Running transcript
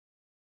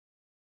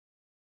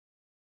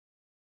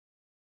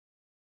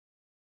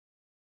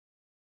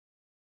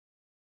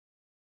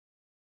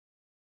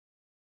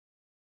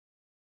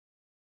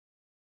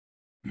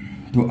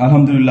তো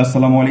আলহামদুলিল্লাহ,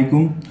 আসসালামু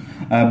আলাইকুম।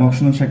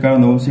 ভোকেশনাল শাখার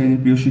নবম শ্রেণীর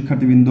প্রিয়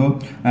শিক্ষার্থীবৃন্দ,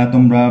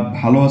 তোমরা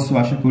ভালো আছো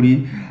আশা করি।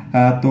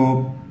 তো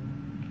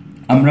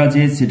আমরা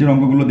যে সেটের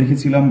অঙ্কগুলো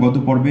দেখেছিলাম গত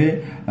পর্বে,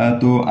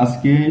 তো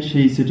আজকে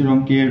সেই সেটের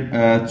অঙ্কের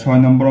 6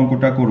 নম্বর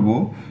অঙ্কটা করব।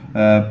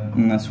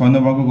 6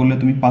 নম্বর অঙ্ক করলে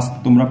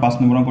তোমরা 5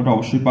 নম্বর অঙ্কটা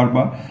অবশ্যই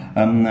পারবা।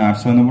 আর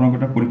 6 নম্বর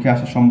অঙ্কটা পরীক্ষায়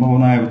আসার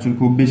সম্ভাবনা এবছর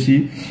খুব বেশি।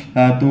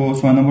 তো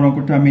 6 নম্বর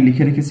অঙ্কটা আমি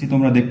লিখে রেখেছি,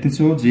 তোমরা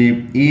দেখতেছো যে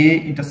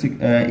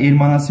এর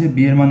মান আছে,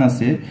 বি এর মান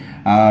আছে,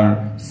 আর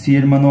সি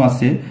এর মানও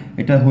আছে।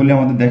 এটা হলে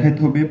আমাদের দেখাইতে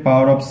হবে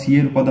পাওয়ার অফ সি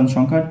এর উপাদান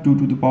সংখ্যা 2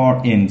 টু দ্য পাওয়ার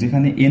n,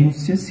 যেখানে n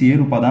হচ্ছে সি এর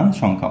উপাদান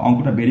সংখ্যা।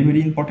 অঙ্কটা ভেরি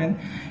ভেরি ইম্পর্টেন্ট।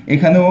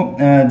 এখানেও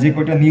যে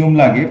কয়টা নিয়ম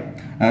লাগে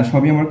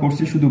সবই আমরা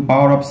করছি, শুধু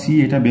পাওয়ার অফ সি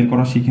এটা বের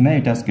করা শিখি না,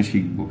 এটা আজকে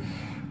শিখবো।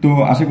 তো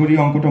আশা করি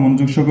অঙ্কটা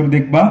মনোযোগ সহকারে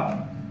দেখবা।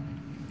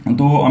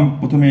 তো আমি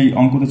প্রথমে এই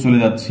অঙ্কতে চলে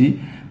যাচ্ছি।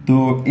 তো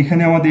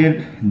এখানে আমাদের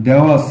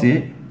দেওয়া আছে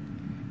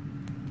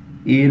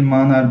এ এর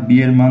মান আর বি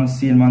এর মান,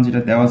 সি এর মান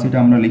যেটা দেওয়া আছে এটা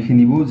আমরা লিখে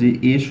নিব যে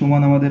এ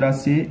সমান আমাদের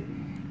আছে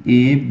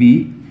এ বি,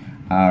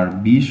 আর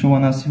বি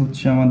সমান আছে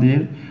হচ্ছে আমাদের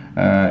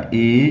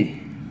A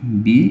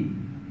B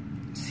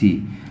C,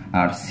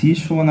 R C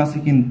সমান আছে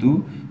কিন্তু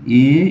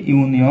এ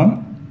ইউনিয়ন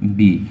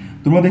বি।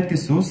 তোমরা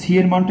দেখতেছো সি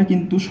এর মানটা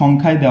কিন্তু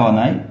সংখ্যায় দেওয়া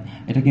নাই,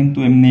 এটা কিন্তু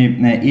এমনি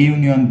এ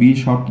ইউনিয়ন বি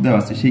শর্ত দেওয়া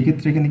আছে। সেই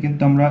ক্ষেত্রে এখানে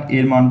কিন্তু আমরা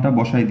এর মানটা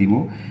বসাই দিব।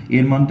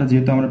 এর মানটা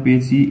যেহেতু আমরা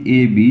পেয়েছি এ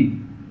বি,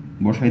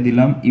 বসাই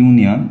দিলাম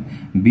ইউনিয়ন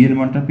বি এর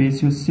মানটা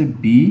পেয়েছি হচ্ছে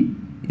বি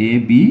এ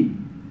বি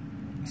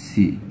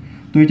সি।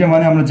 তো এটা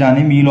মানে আমরা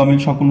জানি মিল অমিল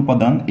সকল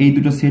উপাদান, এই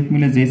দুটো সেট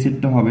মিলে যে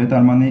সেটটা হবে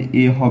তার মানে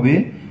এ হবে,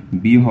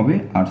 বি হবে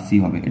আর সি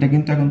হবে। এটা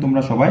কিন্তু এখন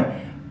তোমরা সবাই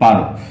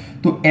পারো।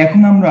 তো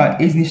এখন আমরা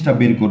এই জিনিসটা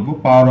বের করব,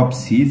 পাওয়ার অফ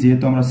সি।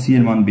 যেহেতু আমরা সি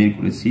এর মান বের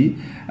করেছি,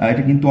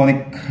 এটা কিন্তু অনেক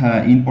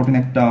ইম্পর্টেন্ট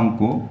একটা অঙ্ক।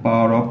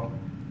 পাওয়ার অফ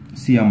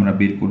সি আমরা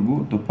বের করব।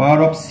 তো পাওয়ার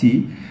অফ সি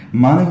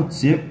মানে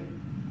হচ্ছে,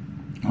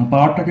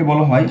 পাওয়ারটাকে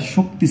বলা হয়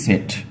শক্তি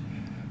set.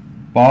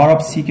 Power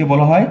of C K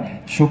বলা হয়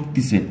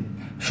শক্তি সেট।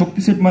 শক্তি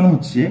সেট মানে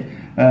হচ্ছে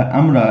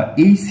আমরা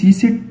এই সি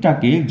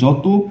সেটটাকে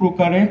যত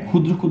প্রকারে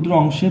ক্ষুদ্র ক্ষুদ্র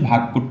অংশে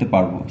ভাগ করতে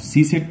পারবো।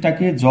 সি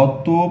সেটটাকে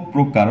যত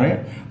প্রকারে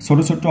ছোট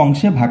ছোট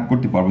অংশে ভাগ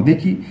করতে পারবো।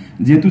 দেখি,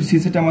 যেহেতু সি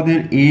সেট আমাদের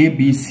এ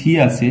বি সি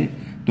আছে,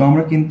 তো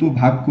আমরা কিন্তু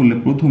ভাগ করলে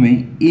প্রথমেই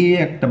এ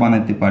একটা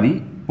বানাইতে পারি,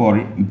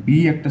 পরে বি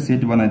একটা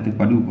সেট বানাইতে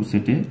পারি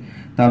উপসেটে,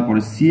 তারপরে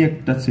সি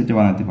একটা সেটে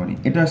বানাতে পারি।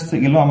 এটা আসছে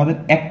গেল আমাদের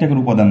একটা করে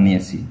উপাদান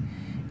নিয়েছি।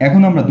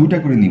 এখন আমরা দুটা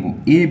করে নিব,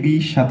 এ বি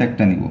সাথে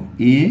একটা নিব,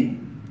 এ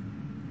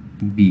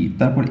বি,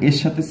 তারপর এর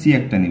সাথে সি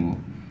একটা নিব,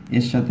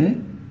 এর সাথে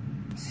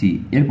সি,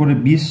 এরপরে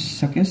বির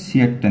সাথে সি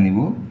একটা নিব।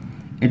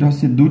 এটা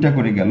হচ্ছে দুইটা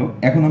করে গেল।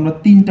 এখন আমরা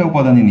তিনটা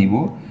উপাদানই নিব,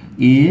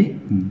 এ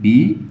বি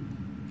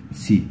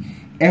সি।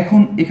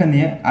 এখন এখানে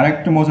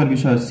আরেকটা মজার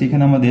বিষয় হচ্ছে,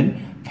 এখানে আমাদের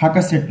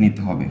ফাঁকা সেট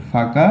নিতে হবে,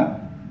 ফাঁকা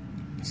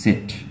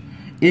সেট।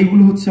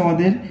 এইগুলো হচ্ছে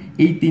আমাদের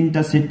এই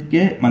তিনটা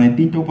সেটকে, মানে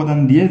তিনটা উপাদান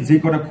দিয়ে যে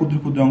কটা ক্ষুদ্র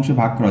ক্ষুদ্র অংশে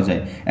ভাগ করা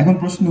যায়। এখন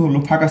প্রশ্ন হলো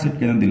ফাঁকা সেট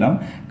কেন দিলাম?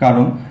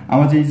 কারণ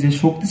আমাদের যে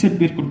শক্তি সেট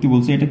বের করতে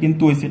বলছে, এটা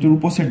কিন্তু ওই সেটের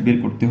উপসেট বের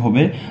করতে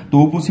হবে। তো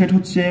উপসেট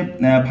হচ্ছে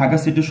ফাঁকা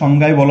সেটের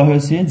সংজ্ঞায় বলা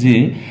হয়েছে যে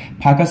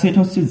ফাঁকা সেট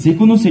হচ্ছে যে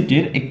কোনো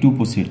সেটের একটি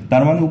উপসেট।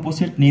 তার মানে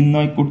উপসেট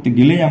নির্ণয় করতে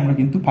গেলেই আমরা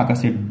কিন্তু ফাঁকা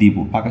সেট দিব,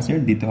 ফাঁকা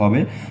সেট দিতে হবে,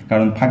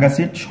 কারণ ফাঁকা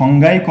সেট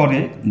সংজ্ঞায় করে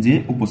যে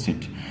উপসেট।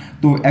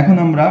 তো এখন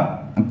আমরা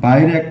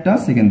বাইরে একটা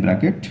সেকেন্ড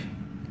ব্র্যাকেট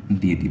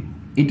দিয়ে দিব।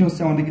 এটা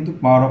হচ্ছে আমাদের কিন্তু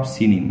পাওয়ার অফ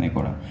সি নির্ণয়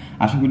করা।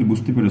 আশা করি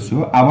বুঝতে পেরেছো।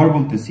 আবার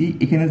বলতেছি,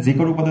 এখানে যে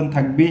কোনো উপাদান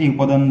থাকবে, এই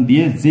উপাদান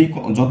দিয়ে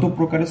যত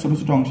প্রকারের ছোট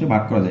ছোট অংশে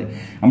ভাগ করা যায়।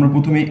 আমরা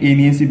প্রথমে এ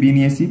নিয়েছি, বি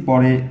নিয়েছি,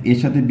 পরে এর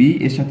সাথে বি,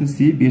 এর সাথে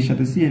সি, বি এর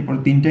সাথে সি, এরপরে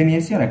তিনটাই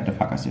নিয়েছি আর একটা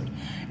ফাঁকা সেট।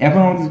 এখন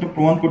আমাদের যেটা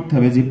প্রমাণ করতে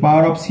হবে যে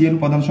পাওয়ার অফ সি এর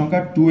উপাদান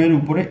সংখ্যা 2 এর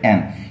উপরে n।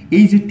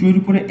 এই যে 2 এর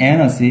উপরে n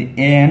আছে,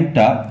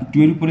 nটা 2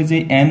 এর উপরে যে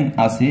n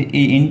আছে,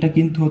 এই nটা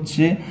কিন্তু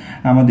হচ্ছে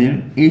আমাদের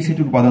এই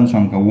সেটের উপাদান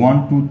সংখ্যা 1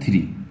 2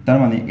 3। তার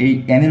মানে এই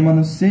n এর মান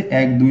হচ্ছে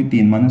 1 2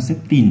 3, মানে হচ্ছে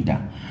তিনটা।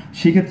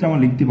 সেক্ষেত্রে আমরা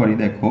লিখতে পারি,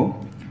 দেখো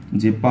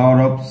যে পাওয়ার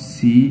অফ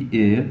সি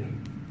এর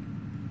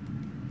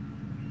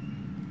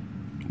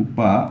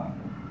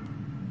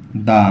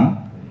উপাদান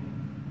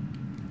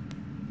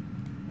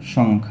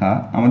সংখ্যা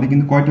আমাদের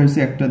কিন্তু কয়টা হয়েছে?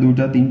 1 2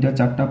 3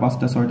 4 5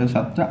 6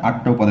 7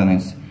 8টা উপাদান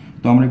হয়েছে।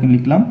 তো আমরা এখানে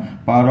লিখলাম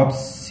পাওয়ার অফ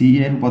সি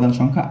এর উপাদান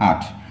সংখ্যা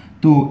 8।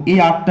 তো এই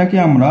 8টাকে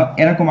আমরা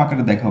এরকম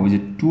আকারে দেখাবো, যে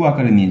 2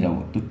 আকারে নিয়ে যাব।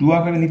 তো 2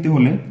 আকারে নিতে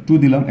হলে 2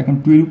 দিলাম। এখন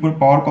 2 এর উপর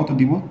পাওয়ার কত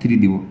দিব? 3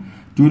 দিব।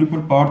 2 এর উপর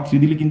পাওয়ার 3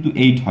 দিলে কিন্তু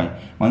 8 হয়,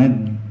 মানে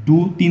 2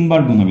 3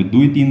 বার গুণ হবে,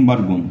 2 3 বার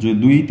গুণ। যদি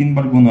 2 3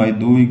 বার গুণ হয়,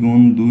 2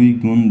 গুণ 2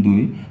 গুণ 2,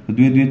 তো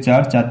 2 2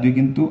 4, 4 2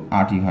 কিন্তু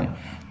 8ই হয়।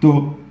 তো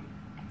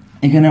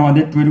এখানে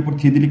আমাদের 2 এর উপর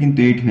 3 দিলে কিন্তু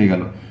 8 হয়ে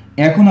গেল।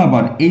 এখন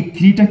আবার এই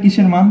 3টা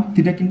কিসের মান?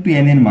 3টা কিন্তু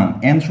n এর মান।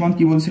 n সমান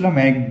কি বলছিলাম?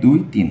 1 2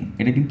 3।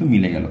 এটা কিন্তু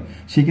মিলে গেল।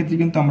 সেক্ষেত্রে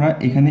কিন্তু আমরা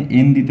এখানে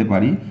n দিতে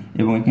পারি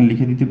এবং এখানে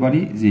লিখে দিতে পারি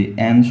যে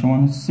n সমান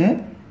হচ্ছে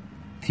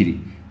 3।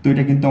 তো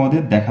এটা কিন্তু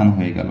আমাদের দেখানো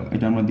হয়ে গেল।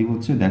 এটা আমরা দিব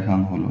হচ্ছে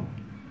দেখানো হলো।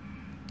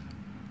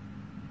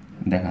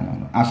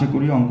 আশা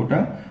করি অঙ্কটা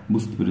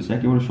বুঝতে পেরেছি।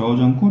 একেবারে সহজ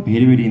অঙ্ক,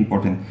 ভেরি ভেরি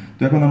ইম্পর্টেন্ট।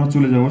 তো এখন আমরা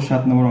চলে যাব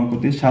 7 নম্বর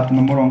অঙ্কতে। 7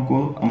 নম্বর অঙ্ক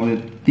আমাদের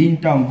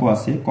 3টা অঙ্ক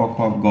আছে, ক খ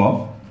গ।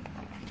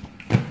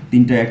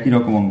 3টা একই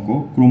রকম অঙ্ক,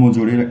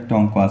 ক্রমজোড়ের একটা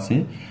অঙ্ক আছে।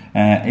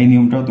 এই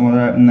নিয়মটাও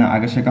তোমরা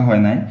আগে শেখা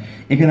হয় নাই।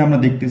 এখানে আমরা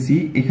দেখতেছি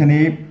এখানে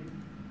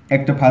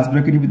একটা ফার্স্ট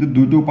ব্র্যাকেটের ভিতরে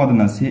দুটো উপাদান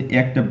আছে,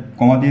 একটা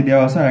কমা দিয়ে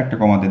দেওয়া আছে আর একটা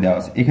কমা দিয়ে দেওয়া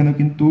আছে। এখানেও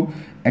কিন্তু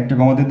একটা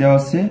কমা দিয়ে দেওয়া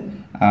আছে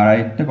আর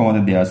একটা কমা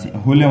দিয়ে দেওয়া আছে,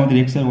 হলে আমাদের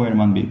এক্স আর ওয়াই এর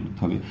মান বের করতে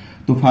হবে।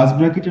 তো ফার্স্ট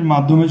ব্র্যাকেটের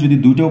মাধ্যমে যদি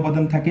দুটো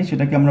উপাদান থাকে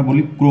সেটাকে আমরা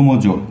বলি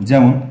ক্রমজোড়।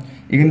 যেমন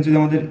এখানে যদি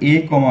আমাদের এ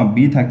কমা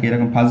বি থাকে,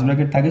 এরকম ফার্স্ট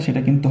ব্র্যাকেট থাকে,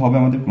 সেটা কিন্তু হবে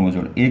আমাদের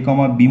ক্রমজোড়। এ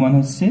কমা বি মান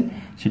হচ্ছে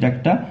সেটা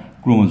একটা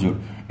ক্রমজোড়।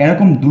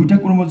 এরকম দুইটা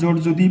ক্রমজোড়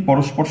যদি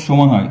পরস্পর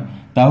সমান হয়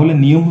তাহলে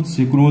নিয়ম হচ্ছে,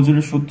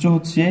 ক্রমজোড়ের সূত্র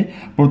হচ্ছে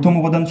প্রথম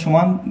উপাদান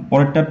সমান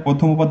পরেরটার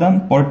প্রথম উপাদান,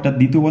 পরেরটার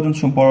দ্বিতীয় উপাদান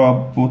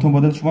প্রথম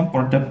উপাদান সমান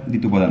পরেরটার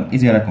দ্বিতীয় উপাদান। এই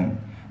যে এরকম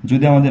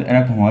যদি আমাদের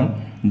এরকম হয়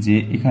যে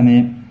এখানে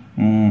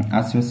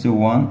আছে হচ্ছে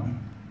 1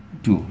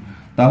 2,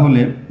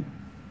 তাহলে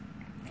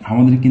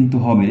আমাদের কিন্তু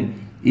হবে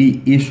এই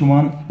এ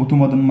সমান প্রথম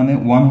উপাদান মানে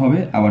 1 হবে,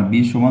 আবার বি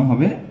সমান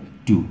হবে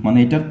 2, মানে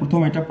এটার প্রথম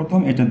এটা প্রথম,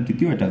 এটার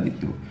দ্বিতীয় এটা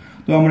দ্বিতীয়।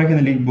 তো আমরা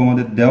এখানে লিখবো,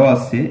 আমাদের দেওয়া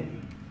আছে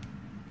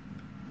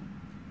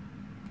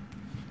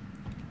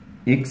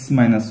x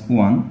minus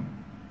 1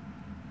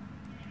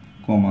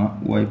 comma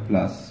y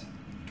plus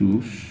 2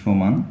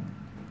 সমান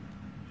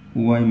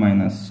y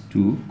minus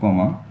 2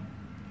 comma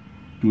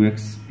 2x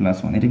plus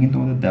 1, এটা কিন্তু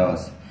আমাদের দেওয়া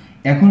আছে।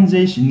 এখন যে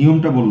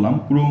নিয়মটা বললাম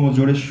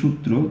ক্রমজোড়ের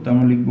সূত্র, তো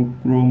আমরা লিখবো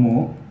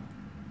ক্রমজোড়ের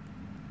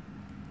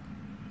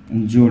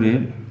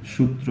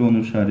সূত্র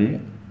অনুসারে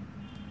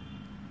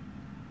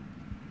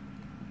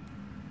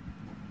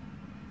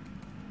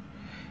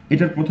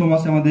এটার প্রথম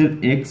আছে আমাদের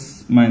x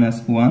minus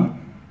 1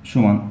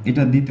 সমান,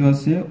 এটা দ্বিতীয়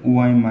আছে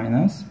y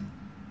minus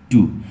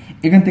 2।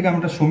 এখান থেকে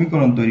আমরা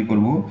সমীকরণ তৈরি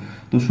করব।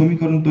 তো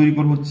সমীকরণ তৈরি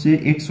করব হচ্ছে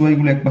x y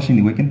গুলো একপাশে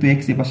নিব, কিন্তু x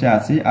এ পাশে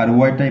আছে আর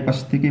y টা এই পাশ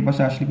থেকে এই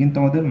পাশে আসলে কিন্তু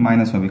আমাদের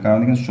মাইনাস হবে, কারণ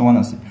এখানে সমান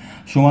আছে।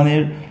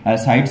 সমানের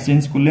সাইড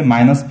চেঞ্জ করলে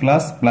মাইনাস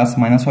প্লাস, প্লাস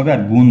মাইনাস হবে,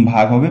 আর গুণ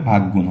ভাগ হবে,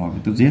 ভাগ গুণ হবে।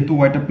 তো যেহেতু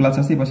y টা প্লাস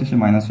আছে এই পাশে এসে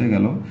মাইনাস হয়ে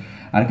গেল,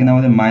 আর এখানে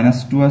আমাদের মাইনাস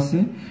 2 আছে,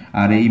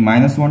 আর এই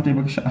মাইনাস 1 টা এই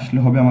পাশে আসলে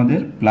হবে আমাদের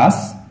প্লাস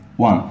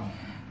 1।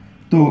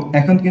 তো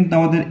এখন কিন্তু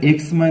আমাদের x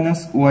মাইনাস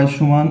ওয়াই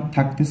সমান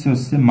থাকতেছে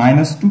হচ্ছে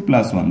মাইনাস 2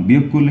 প্লাস 1,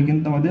 বিয়োগ করলে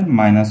কিন্তু আমাদের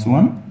মাইনাস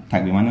 1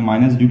 থাকবে, মানে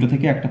মাইনাস দুটো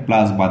থেকে একটা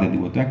প্লাস বাদে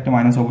দিব, তো একটা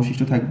মাইনাস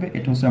অবশিষ্ট থাকবে।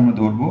 এটা হচ্ছে আমরা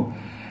ধরবো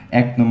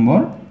 1 নম্বর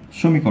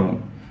সমীকরণ।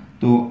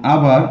 তো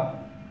আবার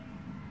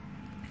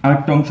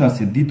আরেকটা অংশ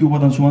আছে দ্বিতীয়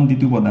উপাদান সমান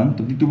দ্বিতীয় উপাদান।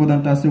 তো দ্বিতীয়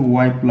উপাদানটা আছে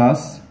y প্লাস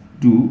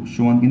 2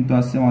 সমান কিন্তু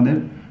আছে আমাদের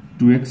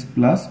 2x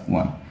প্লাস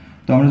 1।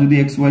 তো আমরা যদি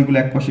x y গুলো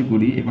এক পাশে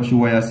করি, এই পাশে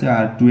y আছে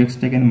আর 2x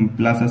টা এখানে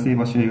প্লাস আছে, এই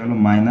পাশে হয়ে গেল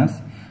মাইনাস,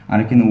 আর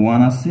এখানে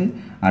 1 আছে,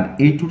 আর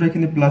এই 2টা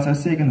এখানে প্লাস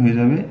আছে, এখানে হয়ে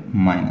যাবে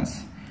মাইনাস।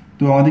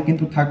 তো আমাদের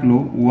কিন্তু থাকলো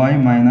y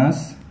মাইনাস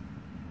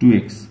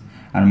 2x,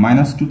 আর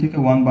মাইনাস 2 থেকে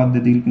 1 বাদ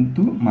দিয়ে দিলে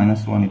কিন্তু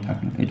মাইনাস 1ই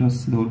থাকলো। এটা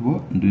হচ্ছে ধরবো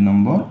 2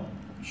 নম্বর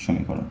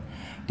সমীকরণ।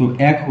 তো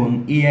এখন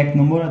এই 1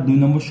 নম্বর আর 2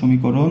 নম্বর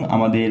সমীকরণ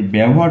আমাদের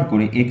ব্যবহার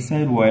করে x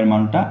আর y এর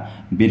মানটা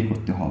বের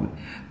করতে হবে।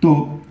 তো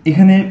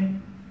এখানে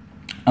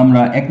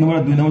আমরা 1 নম্বর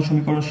আর 2 নম্বর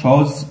সমীকরণ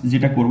সহজ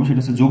যেটা করব সেটা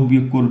হচ্ছে যোগ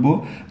বিয়োগ করব।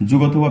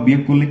 যোগ অথবা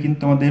বিয়োগ করলে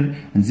কিন্তু আমাদের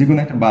যে কোনো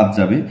একটা বাদ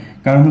যাবে,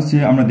 কারণ হচ্ছে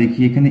আমরা দেখি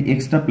এখানে x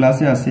টা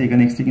প্লাসে আছে,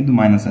 এখানে x টা কিন্তু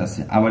মাইনাসে আছে,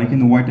 আবার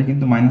এখানে y টা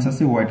কিন্তু মাইনাস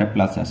আছে, y টা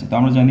প্লাসে আছে। তো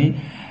আমরা জানি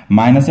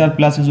মাইনাসে আর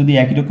প্লাসে যদি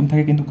একই রকম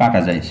থাকে কিন্তু কাটা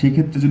যায়। সেই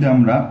ক্ষেত্রে যদি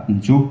আমরা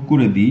যোগ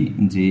করে দিই,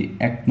 যে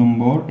 1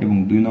 নম্বর এবং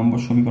 2 নম্বর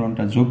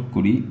সমীকরণটা যোগ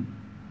করি,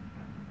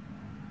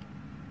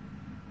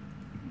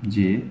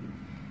 যে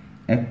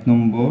 1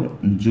 নম্বর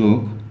যোগ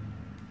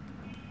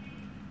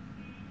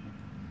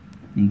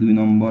 2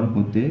 নম্বর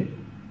হতে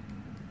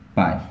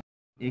পাই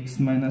x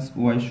মাইনাস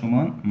ওয়াই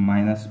সমান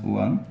মাইনাস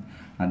 1,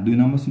 আর 2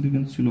 নম্বর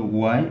কিন্তু ছিল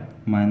y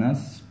মাইনাস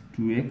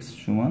 2x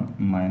সমান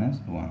মাইনাস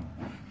 1।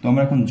 তো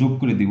আমরা এখন যোগ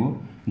করে দিব।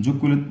 যোগ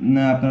করলে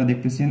আপনারা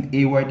দেখতেছেন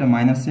এই y টা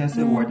মাইনাসে আছে,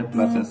 y টা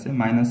প্লাসে আছে,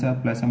 মাইনাসে আর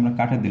প্লাসে আমরা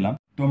কাটা দিলাম।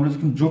 তো আমরা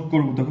যখন যোগ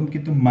করব তখন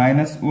কিন্তু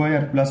মাইনাস ওয়াই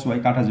আর প্লাস ওয়াই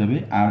কাটা যাবে,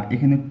 আর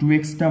এখানে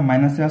 2x টা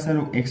মাইনাসে আছে আর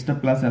x টা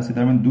প্লাসে আছে,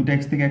 তার মানে দুটো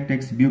x থেকে একটা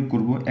x বিয়োগ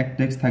করব,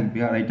 একটা x থাকবে,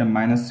 আর এটা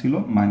মাইনাস ছিল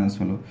মাইনাস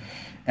হলো।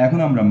 এখন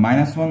আমরা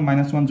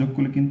 -1 যোগ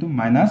করলে কিন্তু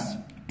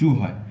 -2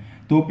 হয়।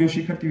 তো প্রিয়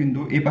শিক্ষার্থীবৃন্দ,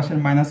 এই পাশের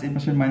মাইনাস এই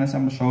পাশের মাইনাস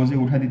আমরা সহজে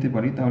উঠাই দিতে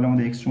পারি, তাহলে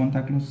আমাদের x সমান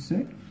থাকলে হচ্ছে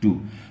 2।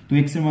 তো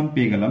x এর মান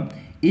পেয়ে গেলাম।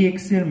 এই x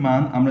এর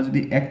মান আমরা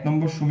যদি 1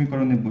 নম্বর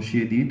সমীকরণে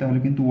বসিয়ে দিই তাহলে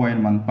কিন্তু y এর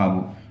মান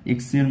পাবো। x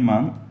এর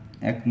মান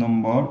 1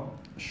 নম্বর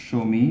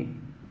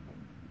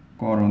সমীকরণে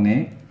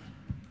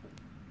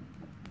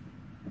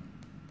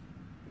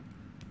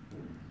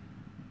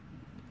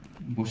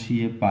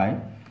বসিয়ে পাই।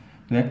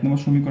 তো 1 নম্বর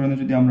সমীকরণে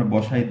যদি আমরা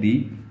বসাই দিই,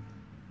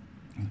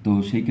 তো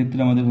সেই ক্ষেত্রে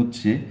আমাদের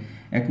হচ্ছে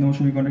 1 নম্বর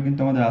সমীকরণটা কিন্তু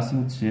আমাদের আছে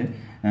হচ্ছে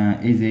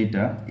এই যে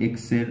এটা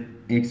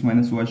x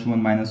মাইনাস ওয়াই সমান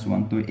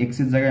 -1। তো x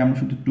এর জায়গায় আমরা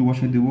শুধু 2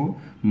 বসাই দেব,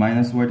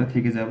 মাইনাস ওয়াইটা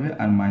থেকে যাবে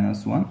আর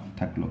 -1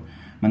 থাকলো।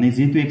 মানে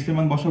যেহেতু x এর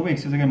মান বসাবো, x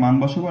এর জায়গায় মান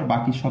বসাবো, আর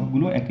বাকি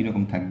সবগুলো একই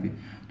রকম থাকবে।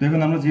 তো এখন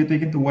আমরা যেহেতু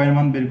এখানে y এর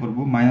মান বের করব,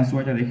 মাইনাস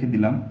ওয়াইটা রেখে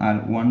দিলাম, আর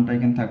 1টা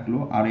এখানে থাকলো,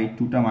 আর এই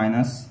 2টা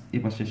মাইনাস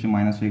এপাশে এসে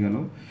মাইনাস হয়ে গেল।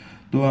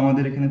 তো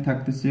আমাদের এখানে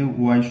থাকতেছে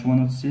y সমান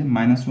হচ্ছে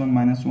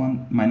 -1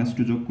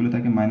 -2 যোগ করলে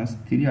থাকে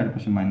 -3, আর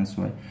পাশে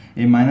 -y।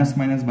 এই মাইনাস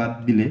মাইনাস বাদ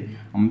দিলে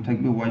আমরা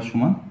থাকবে y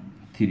সমান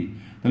 3।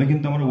 তাহলে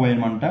কিন্তু আমরা y এর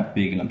মানটা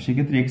পেয়ে গেলাম।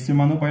 সেক্ষেত্রে x এর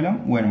মানও পাইলাম,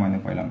 y এর মানও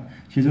পাইলাম।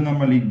 সেজন্য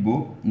আমরা লিখব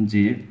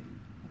যে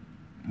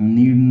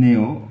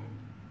নির্ণেয়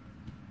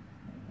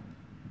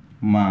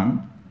মান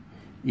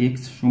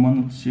এক্স সমান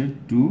হচ্ছে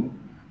 2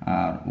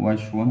 আর ওয়াই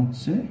সমান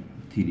হচ্ছে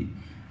 3।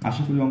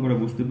 আশা করি অঙ্কটা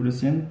বুঝতে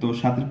পেরেছেন। তো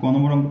 7 ক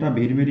নম্বর অঙ্কটা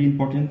ভেরি ভেরি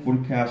ইম্পর্টেন্ট,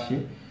 পরীক্ষায় আসে,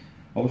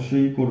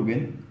 অবশ্যই করবেন,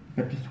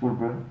 প্র্যাকটিস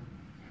করবেন।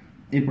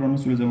 এরপর আমরা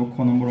চলে যাব খ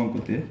নম্বর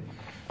অঙ্কতে।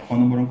 খ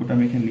নম্বর অঙ্কটা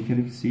আমি এখানে লিখে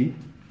রেখেছি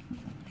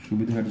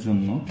সুবিধার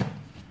জন্য।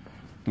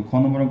 তো খ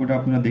নম্বর অঙ্কটা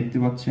আপনারা দেখতে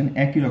পাচ্ছেন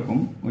একই রকম,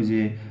 ওই যে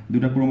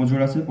দুটা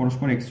ক্রোমোজোর আছে,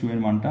 পরস্পর এক্স ওয়াই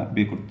এর মানটা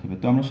বের করতে হবে।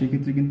 তো আমরা সেই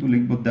ক্ষেত্রে কিন্তু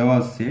লিখব, দেওয়া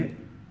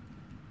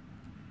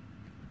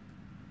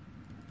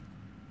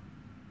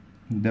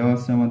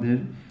আছে আমাদের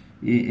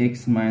এ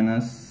এক্স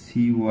মাইনাস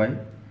সি ওয়াই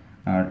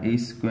আর এ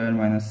স্কোয়ার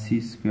মাইনাস সি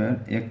স্কোয়ার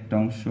একটা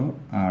অংশ,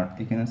 আর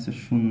এখানে আছে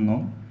 0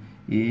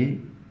 A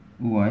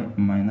Y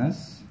minus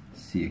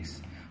C x.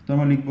 তো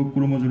আমরা লিখব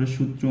ক্রোমোজোরের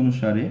সূত্র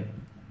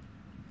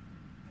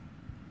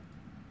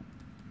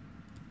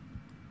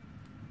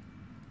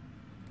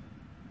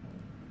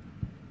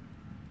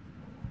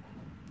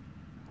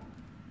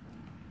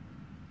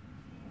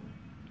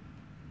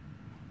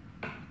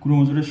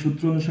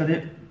অনুসারে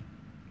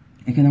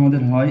এখানে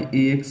আমাদের হয়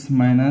এ এক্স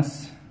মাইনাস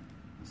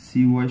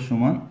সি ওয়াই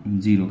সমান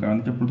 0, কারণ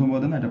এটা প্রথম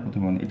পদ না, এটা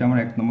প্রথম পদ, এটা আমরা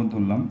 1 নম্বর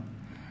ধরলাম।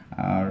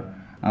 আর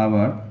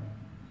আবার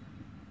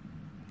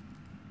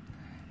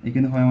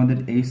এখানে হয় আমাদের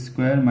এ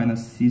স্কোয়ার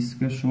মাইনাস সি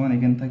স্কোয়ার সমান,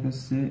 এখানে থাকে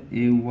হচ্ছে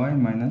A Y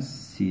minus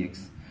C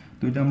x.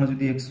 তো এটা আমরা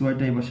যদি এক্স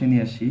ওয়াইটা এই পাশে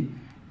নিয়ে আসি,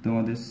 তো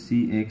আমাদের সি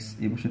এক্স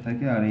এই পাশে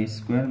থাকে, আর এ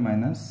স্কোয়ার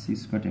মাইনাস সি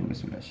স্কোয়ারটা এই পাশে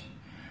চলে আসে।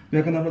 তো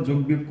এখন আমরা যোগ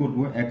বিয়োগ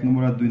করবো 1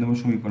 নম্বর আর 2 নম্বর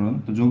সমীকরণ।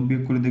 তো যোগ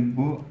বিয়োগ করে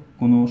দেখবো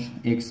কোনো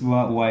এক্স বা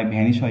ওয়াই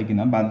ভ্যানিশ হয়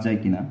কিনা, বাদ যায়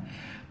কিনা।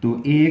 তো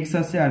এ এক্স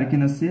আছে আর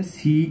এখানে আছে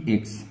সি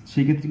এক্স,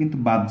 সেই ক্ষেত্রে কিন্তু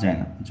বাদ যায়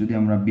না যদি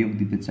আমরা বিয়োগ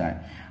দিতে চাই।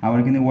 আবার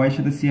এখানে ওয়াই এর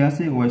সাথে সি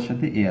আছে, ওয়াই এর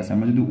সাথে এ আছে,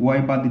 আমরা যদি ওয়াই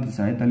বাদ দিতে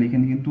চাই তাহলে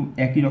এখানে কিন্তু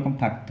একই রকম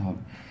থাকতে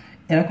হবে।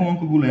 এরকম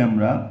অঙ্কগুলো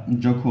আমরা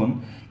যখন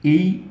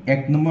এই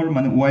 1 নম্বর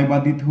মানে ওয়াই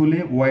বাদ দিতে হলে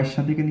ওয়াই এর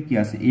সাথে এখানে কি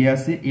আছে, এ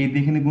আছে, এ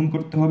দিয়ে এখানে গুণ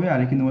করতে হবে, আর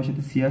এখানে ওয়াই এর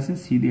সাথে সি আছে,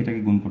 সি দিয়ে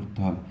এটাকে গুণ করতে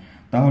হবে,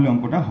 তাহলে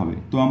অঙ্কটা হবে।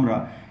 তো আমরা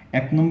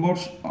 1 নম্বর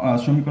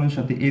সমীকরণের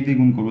সাথে এ দিয়ে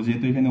গুণ করবো,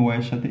 যেহেতু এখানে ওয়াই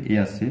এর সাথে এ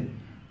আছে।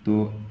 তো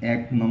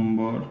 1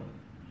 নম্বর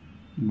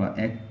বা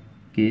 1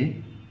 কে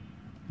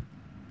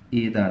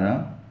এ দ্বারা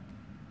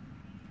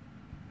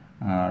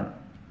আর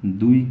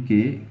 2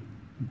 কে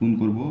গুণ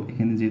করব,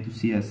 এখানে যেহেতু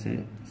সি আছে,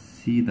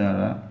 সি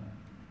দ্বারা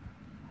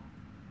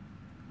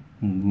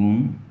গুণ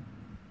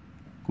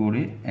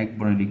করে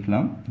একবারে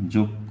লিখলাম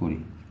যোগ করি,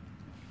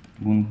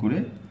 গুণ করে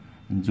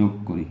যোগ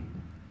করি।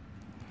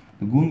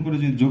 তো গুণ করে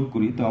যদি যোগ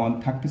করি তো আমাদের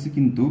থাকতেছে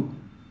কিন্তু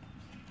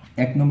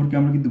 1 নম্বরকে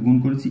আমরা কিন্তু গুণ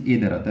করেছি এ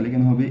দ্বারা, তাহলে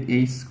এখানে হবে এ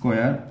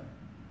square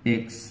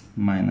x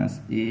minus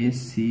A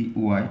C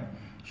Y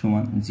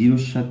সমান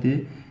 0-র সাথে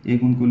এ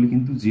গুণ করলে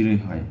কিন্তু 0ই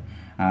হয়।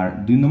 আর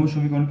 2 নম্বর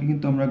সমীকরণকে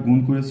কিন্তু আমরা গুণ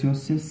করেছি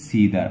হচ্ছে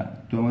সি দ্বারা,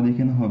 তো আমাদের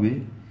এখানে হবে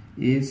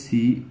A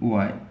C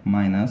Y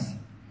minus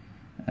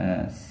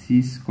C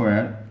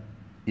square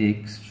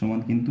x সমান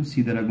কিন্তু সি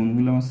দ্বারা গুণ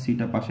করলে আমার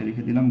সিটা পাশে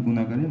রেখে দিলাম গুণ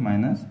আকারে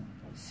মাইনাস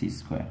সি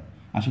স্কোয়ার।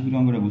 আশা করি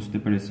অঙ্কটা বুঝতে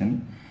পেরেছেন।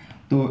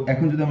 তো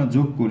এখন যদি আমরা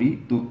যোগ করি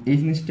তো এই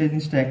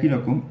জিনিসটা একই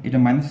রকম, এটা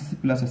মাইনাস আছে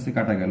প্লাস আছে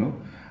কাটা গেল,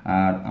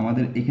 আর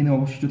আমাদের এখানে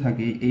অবশিষ্ট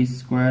থাকে এ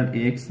square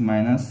x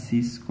minus C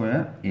square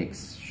x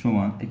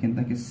সমান এখানে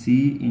থাকে সি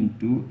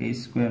ইন্টু এ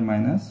স্কোয়ার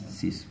মাইনাস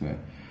সি স্কোয়ার।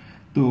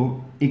 তো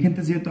এখান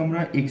থেকে যেহেতু আমরা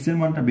এক্স এর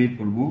মানটা বের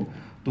করব,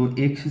 তো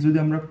এক্স যদি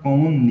আমরা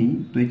কমন নিই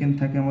তো এখানে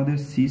থাকে আমাদের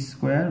সি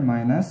স্কোয়ার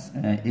মাইনাস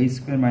এ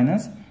স্কোয়ার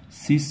মাইনাস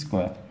সি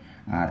স্কোয়ার,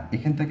 আর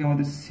এখানে থাকে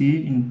আমাদের সি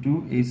ইন্টু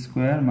এ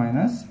স্কোয়ার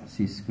মাইনাস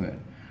সি স্কোয়ার।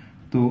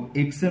 তো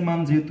এক্স এর মান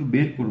যেহেতু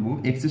বের করব,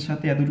 এক্স এর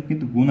সাথে এতটুকু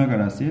কিন্তু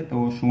গুণাকার আছে, তো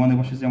সমানের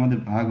পাশে যে আমাদের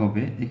ভাগ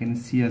হবে, এখানে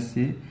সি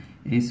আছে,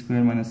 এ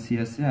স্কোয়ার মাইনাস সি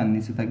আছে, আর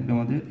নিচে থাকবে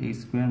আমাদের এ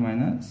স্কোয়ার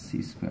মাইনাস সি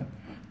স্কোয়ার।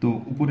 তো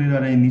উপরের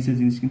আর এই নিচের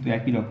জিনিস কিন্তু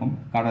একই রকম,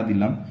 কাটা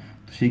দিলাম।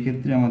 তো সেই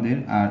ক্ষেত্রে আমাদের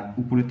আর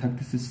উপরে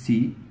থাকতেছে সি,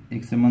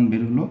 এক্স এর মান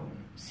বের হলো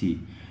সি।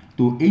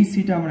 তো এই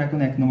সিটা আমরা এখন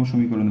 1 নম্বর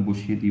সমীকরণে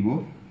বসিয়ে দিব,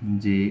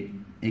 যে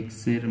এক্স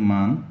এর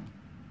মান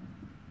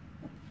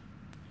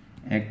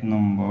 1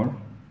 নম্বর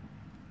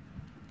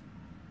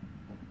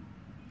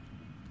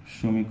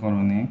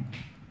সমীকরণে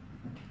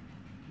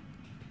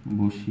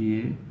বসিয়ে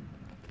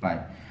পাই।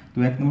 তো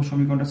 1 নম্বর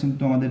সমীকরণটা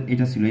কিন্তু আমাদের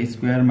এটা ছিল এ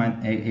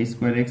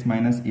স্কোয়ার এক্স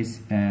মাইনাস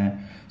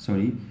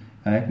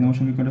 1 নম্বর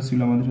সমীকরণটা ছিল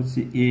আমাদের হচ্ছে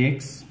এ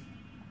এক্স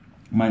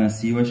মাইনাস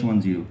সি ওয়াই সমান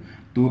 0।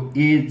 তো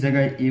এ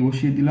জায়গায় এ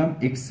বসিয়ে দিলাম,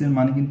 এক্স এর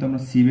মানে কিন্তু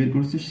আমরা সি বের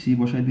করছি, সি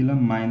বসাই দিলাম,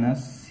 মাইনাস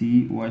সি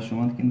ওয়াই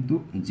সমান কিন্তু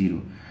 0।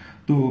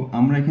 তো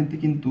আমরা এখান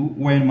থেকে কিন্তু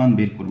ওয়াই এর মান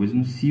বের করবো, এই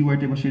জন্য সি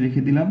ওয়াইটা পাশে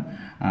রেখে দিলাম,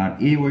 আর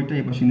এ ওয়াইটা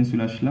এ পাশে নিয়ে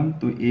চলে আসলাম।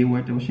 তো এ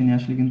ওয়াইটা পাশে নিয়ে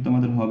আসলে কিন্তু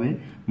আমাদের হবে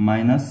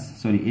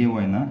এ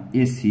ওয়াই না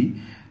এ সি।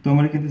 তো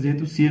আমরা কিন্তু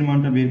যেহেতু সি এর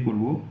মানটা বের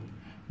করবো,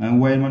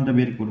 ওয়াই এর মানটা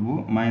বের করবো,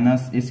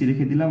 মাইনাস এ সি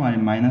রেখে দিলাম, আর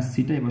মাইনাস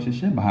সিটা এ পাশে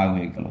এসে ভাগ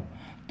হয়ে গেল।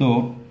 তো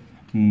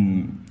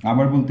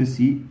আবার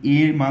বলতেছি,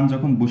 এর মান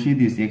যখন বসিয়ে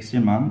দিয়েছি এক্স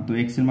এর মান, তো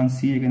এক্স এর মান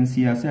সি, এখানে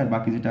সি আছে, আর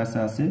বাকি যেটা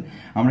আছে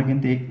আমরা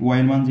কিন্তু ওয়াই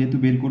এর মান যেহেতু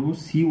বের করব,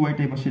 সি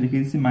ওয়াইটা এপাশে রেখে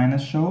দিয়েছি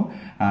মাইনাস সহ,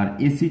 আর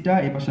এসিটা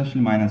এপাশে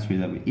আসলে মাইনাস হয়ে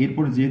যাবে।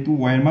 এরপর যেহেতু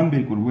ওয়াই এর মান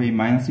বের করব, এই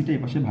মাইনাস সিটা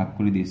এপাশে ভাগ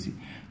করে দিয়েছি,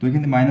 তো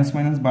এখানে মাইনাস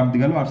মাইনাস বাদ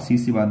গেল আর সি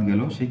সি বাদ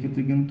গেল, সেই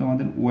ক্ষেত্রে কিন্তু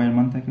আমাদের ওয়াই এর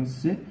মান থাকে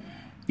হচ্ছে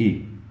এ।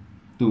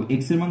 তো তো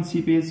এক্স এর মান সি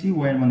পেয়েছি,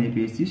 ওয়াই এর মান এ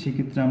পেয়েছি,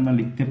 সেক্ষেত্রে আমরা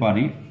লিখতে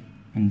পারি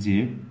যে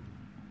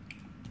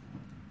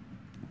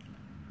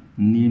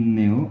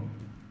নির্ণেয়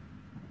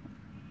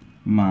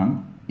মান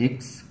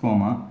এক্স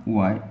কমা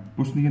ওয়াই।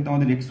 প্রশ্নে কিন্তু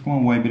আমাদের এক্স কমা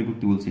ওয়াই বের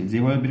করতে বলছে,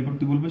 যেভাবে বের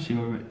করতে বলবে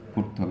সেভাবে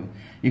করতে হবে।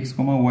 এক্স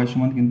কমা ওয়াই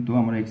সমান কিন্তু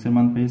আমরা এক্স এর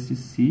মান পেয়েছি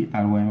সি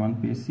আর ওয়াই এর মান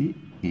পেয়েছি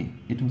এ।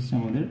 এটা হচ্ছে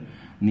আমাদের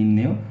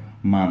নির্ণেয়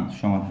মান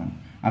সমাধান।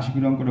 আশা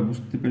করি অঙ্কটা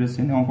বুঝতে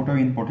পেরেছেন। অঙ্কটাও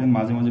ইম্পর্টেন্ট,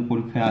 মাঝে মাঝে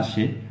পরীক্ষায়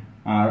আসে।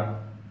 আর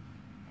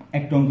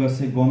একটা অঙ্ক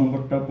আছে গ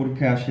নম্বরটা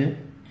পরীক্ষায় আসে।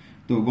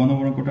 তো গ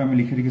নম্বর অঙ্কটা আমি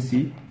লিখে রেখেছি।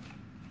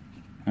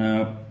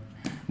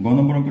 গ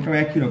নম্বর অঙ্কটাও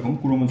একই রকম,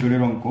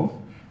 ক্রমজোড়ের অঙ্ক।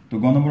 তো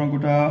গ নম্বর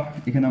অঙ্কটা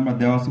এখানে আমরা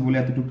দেওয়া আছে বলে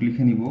এতটুকু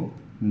লিখে নিব।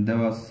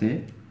 দেওয়া আছে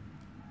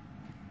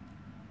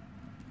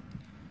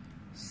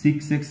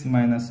 6x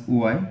মাইনাস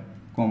ওয়াই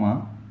কমা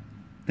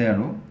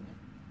 13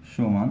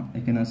 সমান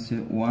এখানে আছে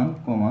 1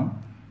 কমা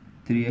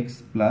 3x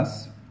প্লাস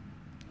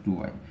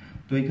 2y।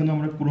 তো এখানে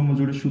আমরা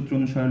ক্রমজোড়ের সূত্র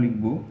অনুসারে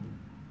লিখব।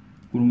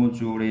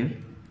 ক্রমজোড়ের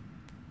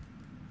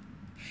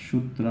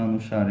সূত্র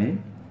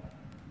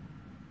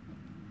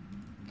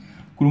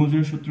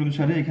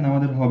অনুসারে এখানে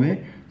আমাদের হবে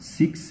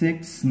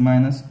 6x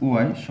মাইনাস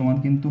ওয়াই সমান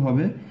কিন্তু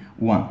হবে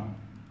 1।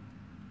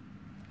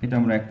 এটা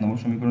আমরা 1 নম্বর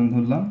সমীকরণ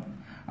ধরলাম।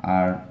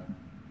 আর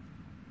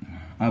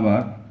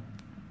আবার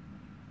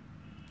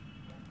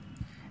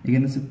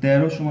এখানে আছে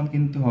 13 সমান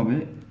কিন্তু হবে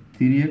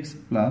 3x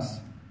প্লাস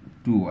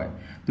 2y।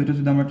 তো এটা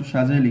যদি আমরা একটু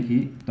সাজায় লিখি,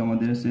 তো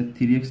আমাদের আছে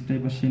 3x টা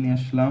এই পাশে নিয়ে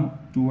আসলাম,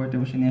 2y টা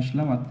পাশে নিয়ে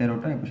আসলাম, আর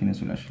 13টা এই পাশে নিয়ে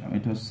চলে আসলাম।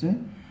 এটা হচ্ছে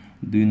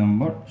 2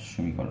 নম্বর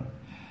সমীকরণ।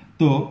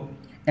 তো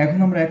এখন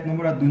আমরা 1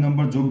 নম্বর আর 2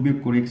 নম্বর যোগ বিয়োগ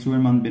করে x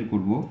এর মান বের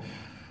করব।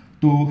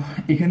 তো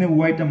এখানে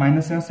ওয়াইটা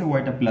মাইনাসে আছে,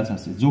 ওয়াইটা প্লাস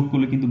আছে, যোগ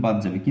করলে কিন্তু বাদ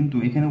যাবে। কিন্তু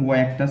এখানে ওয়াই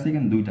একটা আছে,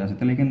 এখানে দুইটা আছে,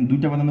 তাহলে এখানে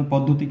দুইটা বানানোর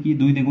পদ্ধতি কি?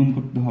 2 দিয়ে গুণ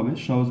করতে হবে,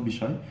 সহজ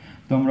বিষয়।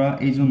 তো আমরা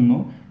এই জন্য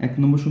 1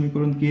 নম্বর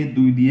সমীকরণকে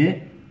 2 দিয়ে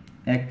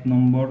 1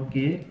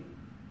 নম্বরকে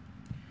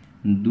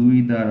 2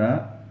 দ্বারা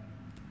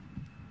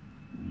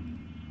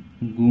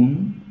গুণ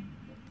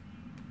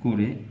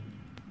করে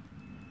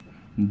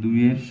 2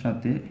 এর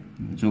সাথে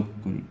যোগ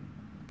করি।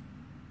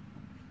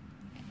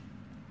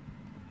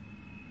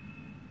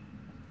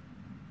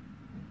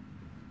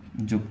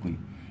 যোগ করি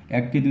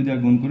 1 কে 2 দিয়ে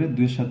গুণ করে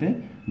 2 এর সাথে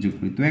যোগ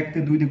করি। তো 1 কে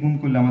 2 দিয়ে গুণ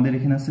করলে আমাদের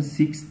এখানে আছে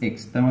 6x,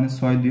 তার মানে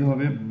 6 2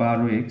 হবে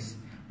 12x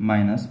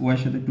মাইনাস y এর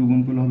সাথে 2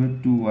 গুণ করলে হবে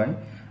 2y,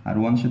 আর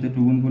 1 এর সাথে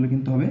 2 গুণ করলে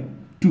কিন্তু হবে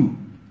 2।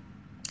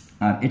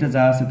 আর এটা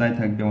যা আছে তাই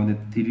থাকবে, আমাদের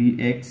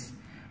 3x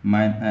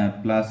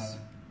প্লাস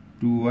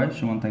 2y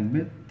সমান থাকবে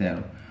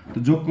 13। তো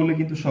যোগ করলে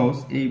কিন্তু সহজ,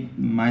 এই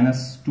মাইনাস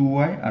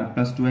 2y আর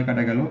প্লাস 2y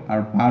কাটা গেল, আর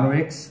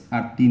 12x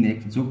আর 3x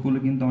যোগ করলে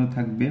কিন্তু আমাদের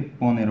থাকবে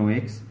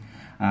 15x,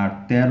 আর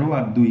 13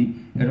 আর 2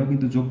 এটাও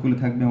কিন্তু যোগ করলে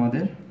থাকবে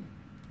আমাদের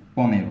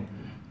 15।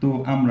 তো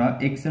আমরা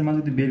x এর মান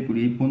যদি বের করি,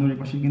 এই 15 এর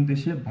পাশে কিন্তু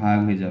এসে ভাগ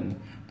হয়ে যাবে।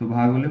 তো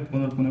ভাগ হলে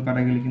 15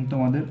 কাটা গেলে কিন্তু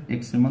আমাদের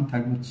x এর মান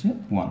থাকবে হচ্ছে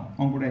 1।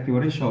 অঙ্কটা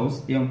একেবারেই সহজ।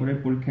 এই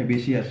অঙ্কটার পরীক্ষায়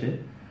বেশি আসে,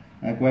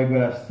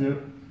 কয়েকবার আসছে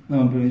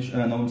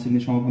নবম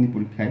শ্রেণীর সমাপনী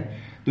পরীক্ষায়।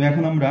 তো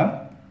এখন আমরা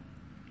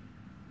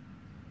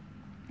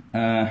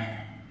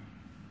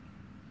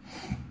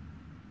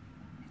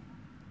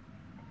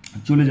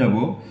চলে যাব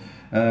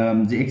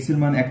যে x এর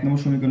মান 1 নম্বর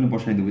সমীকরণে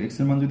বসাই দেব। x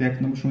এর মান যদি 1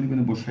 নম্বর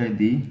সমীকরণে বসাই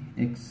দিই,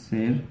 x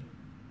এর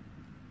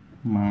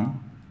মান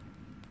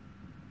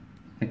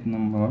 1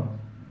 নম্বর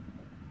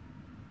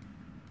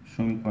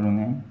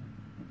সমীকরণে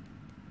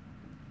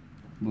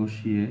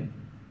বসিয়ে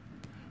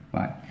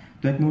পাই।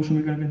 তো 1 নম্বর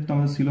সমীকরণ কিন্তু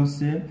আমাদের ছিল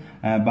হচ্ছে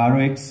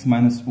 12x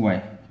মাইনাস ওয়াই,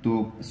 তো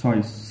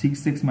সরি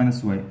 6x মাইনাস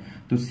ওয়াই।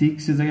 তো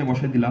 6 এর জায়গায়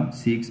বসাই দিলাম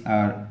 6,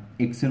 আর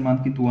x এর মান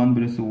কিন্তু 1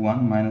 বেরোচ্ছে, 1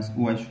 মাইনাস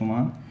ওয়াই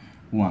সমান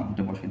 1,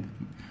 এটা বসাই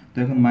দিলাম। তো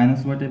এখন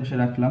মাইনাস ওয়াইটা বসে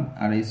রাখলাম,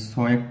 আর এই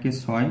 6 কে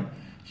 6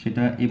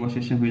 সেটা এই বসে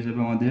এসে হয়ে যাবে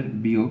আমাদের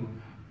বিয়োগ।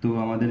 তো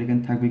আমাদের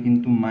এখানে থাকবে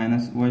কিন্তু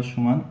মাইনাস ওয়াই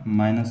সমান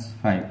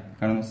 -5,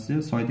 কারণ হচ্ছে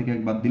 6 থেকে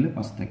 1 বাদ দিলে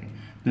 5 থাকে।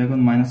 তো এখন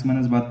মাইনাস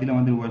মাইনাস বাদ দিলে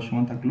আমাদের ওয়াই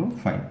সমান থাকলো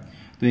 5।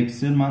 তো x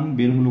এর মান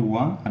বের হলো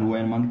 1 আর y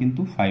এর মান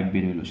কিন্তু 5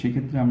 বের হলো।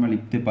 সেক্ষেত্রে আমরা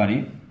লিখতে পারি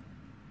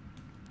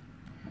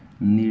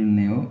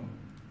নির্ণেয়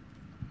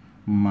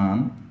মান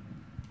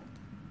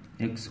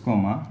x,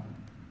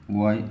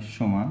 y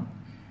সমান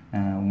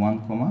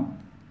 1,5।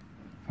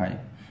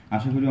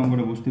 আশা করি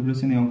অঙ্কটা বুঝতে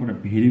পেরেছেন। এই অঙ্কটা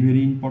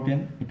ভেরি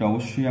ইম্পর্টেন্ট। এটা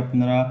অবশ্যই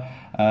আপনারা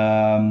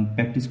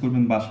প্র্যাকটিস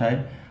করবেন বাসায়,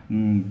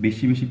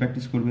 বেশি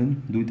প্র্যাকটিস করবেন,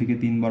 2 থেকে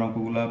 3 বার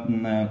অঙ্কগুলো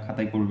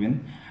খাতায় করবেন।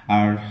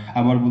 আর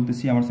আবার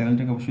বলতেছি, আমার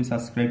চ্যানেলটাকে অবশ্যই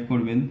সাবস্ক্রাইব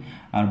করবেন,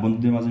 আর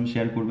বন্ধুদের মাঝে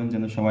শেয়ার করবেন,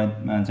 যেন সবাই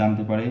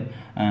জানতে পারে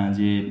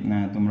যে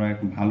তোমরা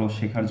ভালো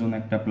শেখার জন্য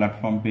একটা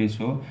প্ল্যাটফর্ম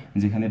পেয়েছো,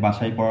 যেখানে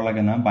বাসায় পড়া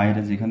লাগে না,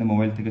 বাইরে যেখানে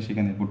মোবাইল থেকে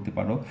সেখানে পড়তে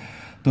পারো।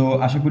 তো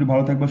আশা করি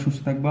ভালো থাকবা, সুস্থ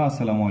থাকবা।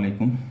 আসসালামু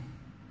আলাইকুম।